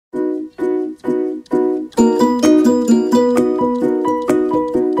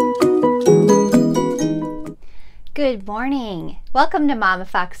Good morning. Welcome to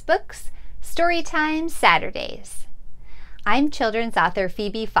Mamafox Books, Storytime Saturdays. I'm children's author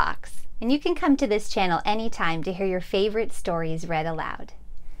Phoebe Fox, and you can come to this channel anytime to hear your favorite stories read aloud.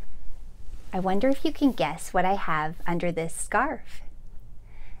 I wonder if you can guess what I have under this scarf.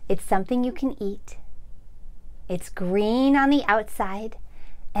 It's something you can eat. It's green on the outside,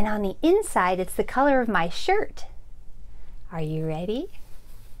 and on the inside it's the color of my shirt. Are you ready?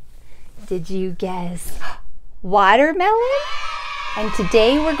 Did you guess watermelon? And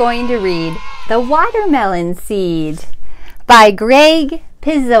today we're going to read The Watermelon Seed by Greg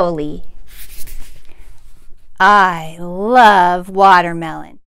Pizzoli. I love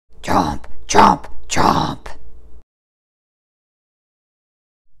watermelon. Chomp, chomp, chomp.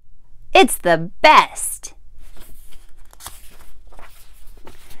 It's the best.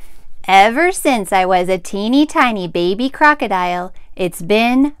 Ever since I was a teeny tiny baby crocodile, it's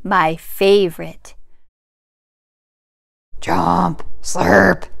been my favorite. Chomp,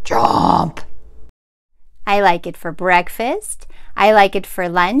 slurp, chomp. I like it for breakfast. I like it for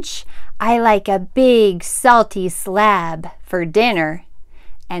lunch. I like a big salty slab for dinner.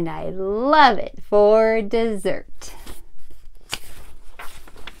 And I love it for dessert.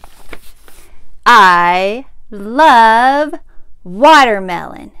 I love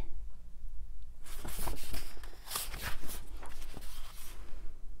watermelon.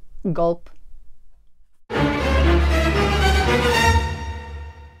 Gulp.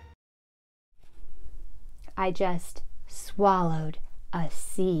 I just swallowed a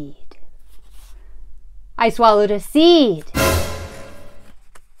seed. I swallowed a seed.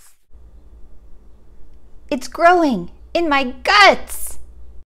 It's growing in my guts.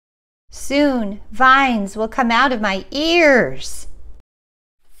 Soon vines will come out of my ears.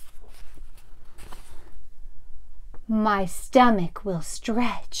 My stomach will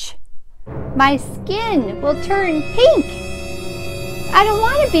stretch. My skin will turn pink. I don't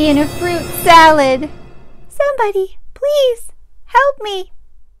want to be in a fruit salad. Somebody, please help me.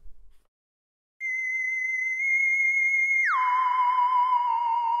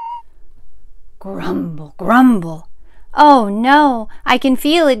 Grumble, grumble. Oh no, I can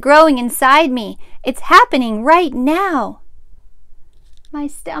feel it growing inside me. It's happening right now. My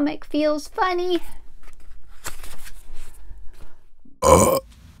stomach feels funny.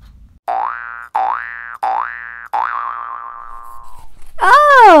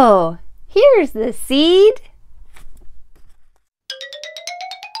 Oh, here's the seed.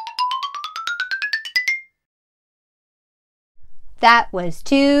 That was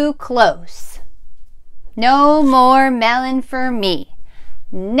too close. No more melon for me.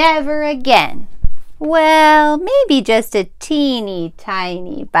 Never again. Well, maybe just a teeny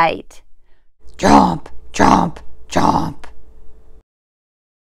tiny bite. Chomp, chomp, chomp.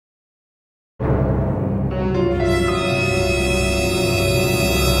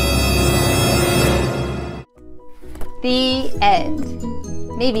 The end.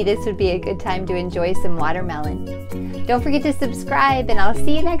 Maybe this would be a good time to enjoy some watermelon. Don't forget to subscribe, and I'll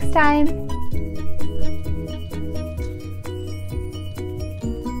see you next time.